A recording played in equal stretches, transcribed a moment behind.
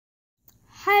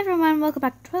Hi everyone, welcome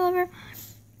back to Toy Lover.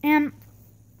 And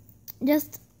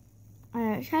just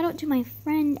shout out to my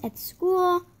friend at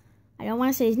school. I don't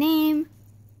want to say his name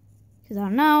because I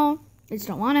don't know. I just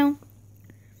don't want to.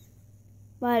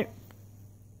 But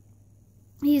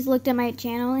he's looked at my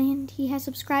channel and he has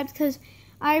subscribed because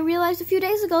I realized a few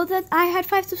days ago that I had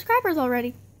 5 subscribers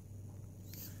already.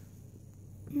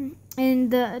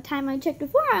 And the time I checked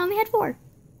before, I only had 4.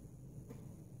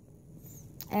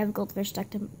 I have a goldfish stuck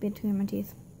between my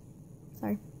teeth.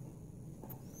 Sorry.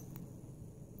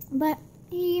 But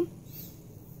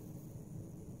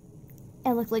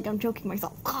I look like I'm choking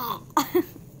myself.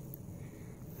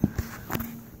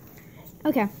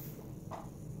 Okay.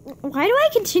 Why do I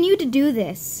continue to do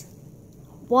this?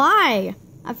 Why?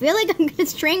 I feel like I'm gonna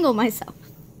strangle myself.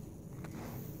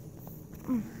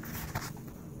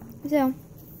 So,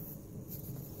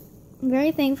 I'm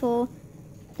very thankful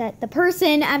that the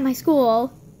person at my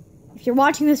school, if you're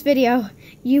watching this video,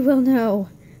 you will know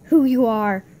who you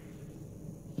are.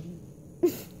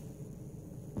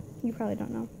 You probably don't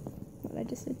know what I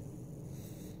just did.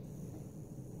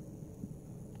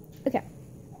 Okay.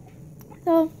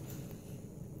 So,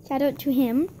 shout out to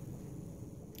him.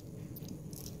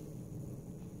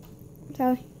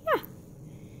 So, yeah.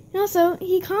 And also,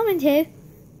 he commented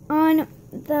on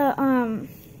the,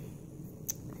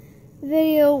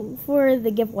 video for the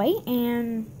giveaway,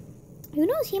 and who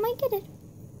knows, he might get it.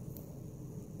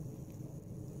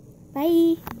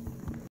 Bye.